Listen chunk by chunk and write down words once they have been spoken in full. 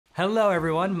Hello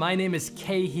everyone, my name is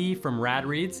Kei from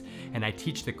RadReads, and I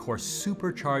teach the course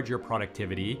Supercharge Your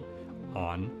Productivity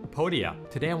on Podia.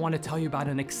 Today I want to tell you about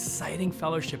an exciting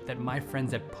fellowship that my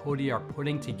friends at Podia are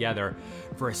putting together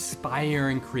for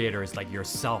aspiring creators like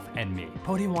yourself and me.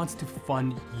 Podia wants to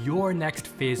fund your next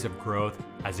phase of growth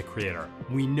as a creator.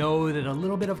 We know that a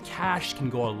little bit of cash can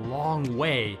go a long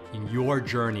way in your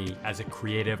journey as a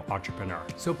creative entrepreneur.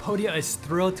 So Podia is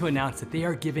thrilled to announce that they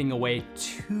are giving away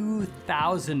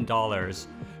 $2,000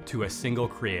 to a single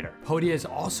creator. Podia is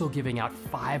also giving out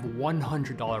 5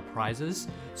 $100 prizes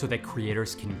so that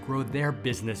creators can grow their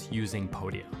business using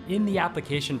Podia. In the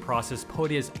application process,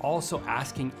 Podia is also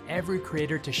asking every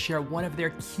creator to share one of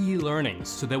their key learnings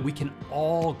so that we can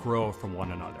all grow from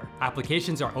one another.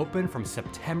 Applications are open from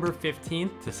September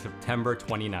 15th to September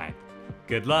 29th.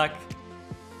 Good luck!